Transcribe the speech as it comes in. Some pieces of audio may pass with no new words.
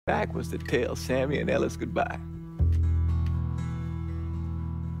back was to tell Sammy and Ellis goodbye.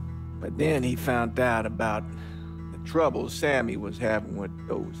 But then he found out about the trouble Sammy was having with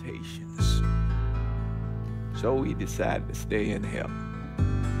those Haitians. So he decided to stay and help.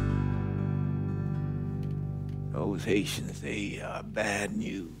 Those Haitians, they are bad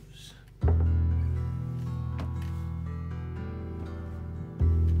news.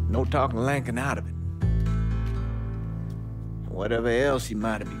 No talking Lankin out of it. Whatever else he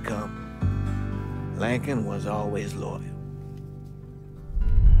might have become, Lankin was always loyal.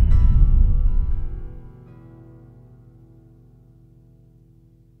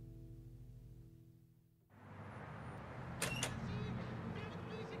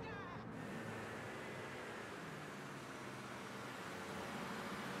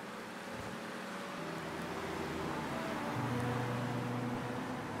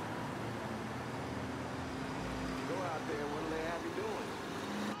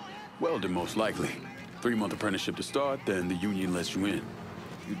 Welding, most likely. 3-month apprenticeship to start, then the union lets you in.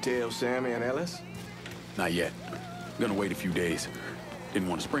 You tell Sammy and Ellis? Not yet. Gonna wait a few days. Didn't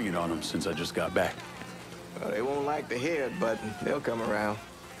want to spring it on them since I just got back. Well, they won't like to hear it, but they'll come around.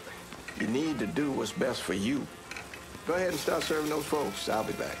 You need to do what's best for you. Go ahead and start serving those folks. I'll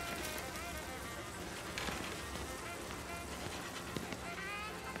be back.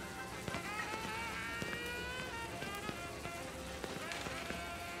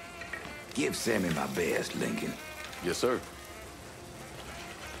 Give Sammy my best, Lincoln. Yes, sir.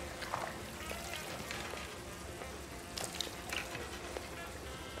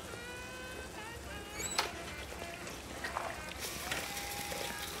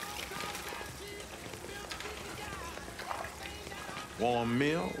 Warm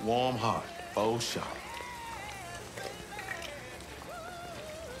meal, warm heart. Oh, sure.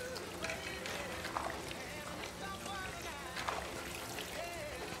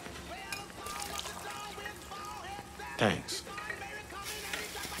 Thanks.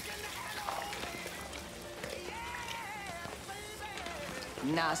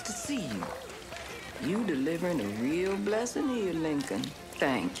 Nice to see you. You delivering a real blessing here, Lincoln.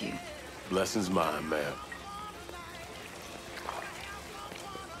 Thank you. Blessing's mine, ma'am.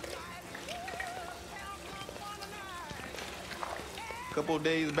 Couple of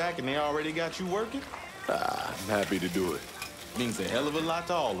days back and they already got you working? I'm happy to do it. Means a hell of a lot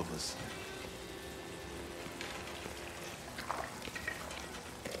to all of us.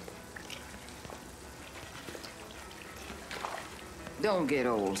 Don't get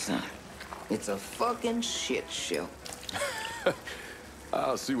old, son. It's a fucking shit show.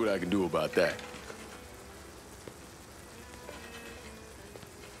 I'll see what I can do about that.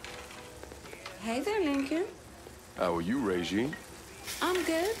 Hey there, Lincoln. How are you, Regine? I'm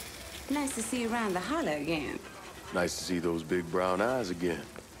good. Nice to see you around the holler again. Nice to see those big brown eyes again.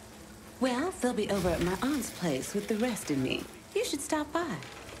 Well, they'll be over at my aunt's place with the rest of me. You should stop by.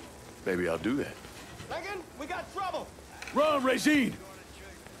 Maybe I'll do that. Lincoln, we got trouble! Run, Regine!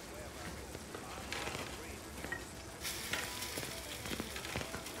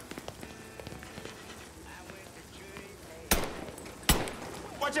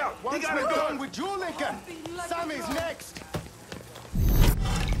 Watch out! He got a gun with you, Lincoln! Sammy's next!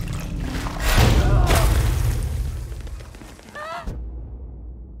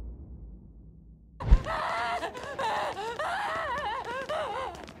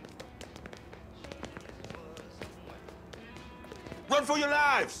 Run for your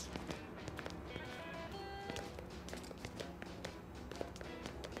lives!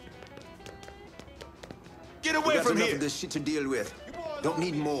 Get away from enough here! of this shit to deal with. Don't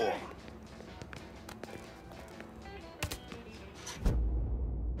need more.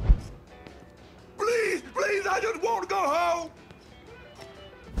 Please, please, I just want to go home!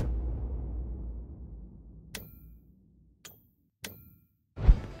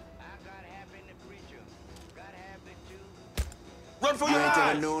 Run for You your ain't ever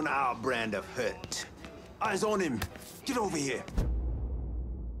lives! known our brand of hurt. Eyes on him. Get over here.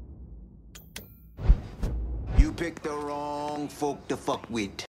 You picked the wrong folk to fuck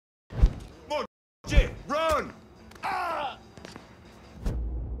with. More shit! Run! Ah!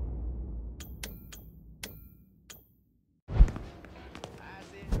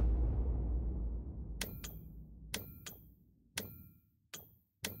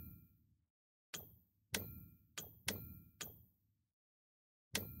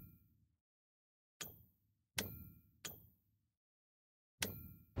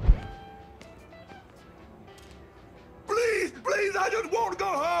 Please, I just want to go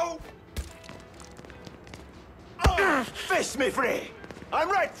home! Oh, fish me free! I'm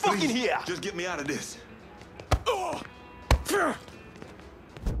right fucking here! Just get me out of this. Oh.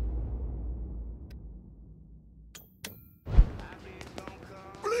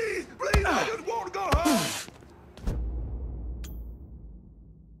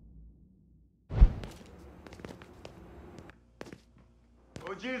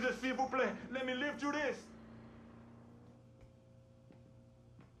 Jesus, s'il vous plaît, let me lift you this.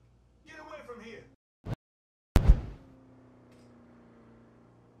 Get away from here.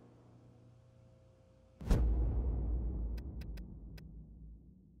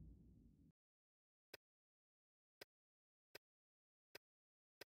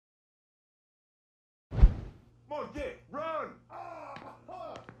 Monkey, run!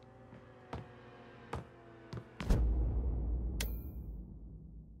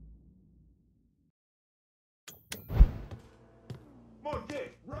 Monkey,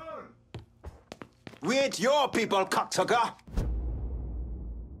 run! We ain't your people, cocksucker!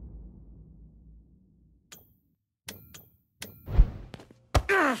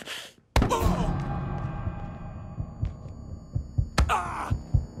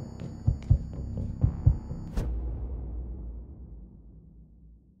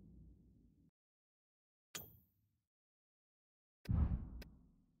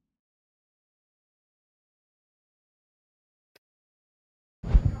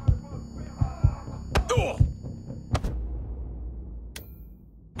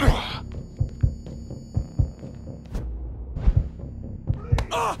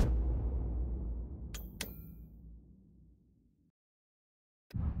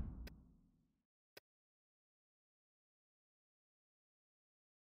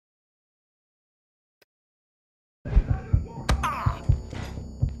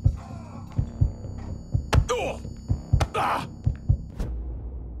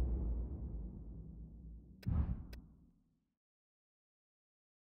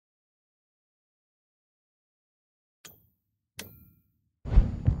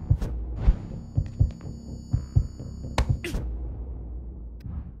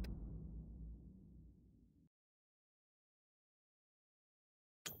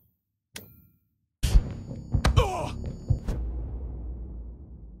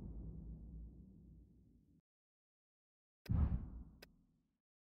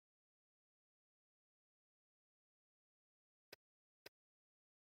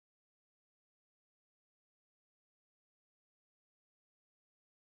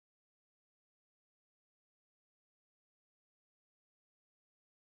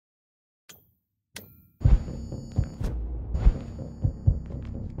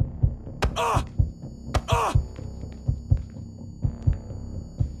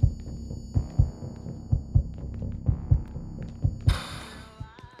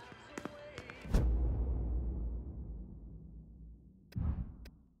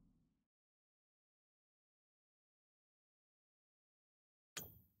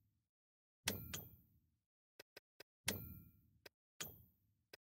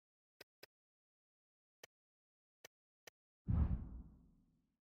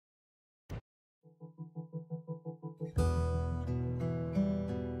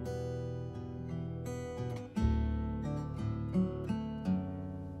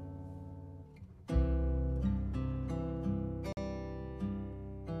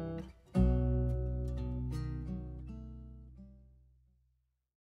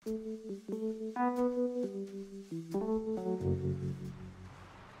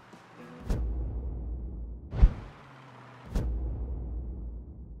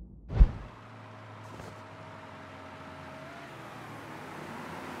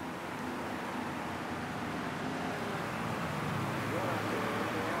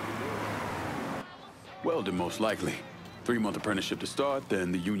 Weldon, most likely. 3-month apprenticeship to start,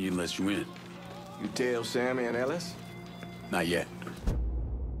 then the union lets you in. You tell Sammy and Ellis? Not yet.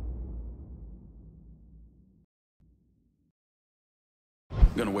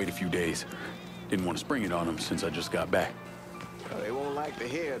 Gonna wait a few days. Didn't want to spring it on them since I just got back. Well, they won't like to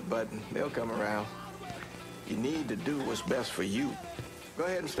hear it, but they'll come around. You need to do what's best for you. Go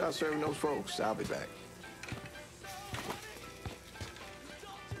ahead and start serving those folks. I'll be back.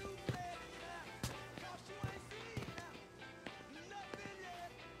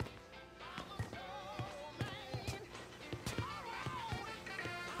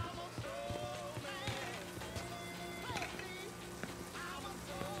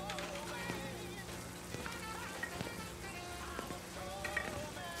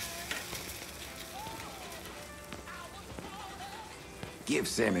 Give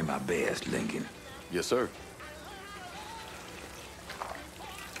Sammy my best, Lincoln. Yes, sir.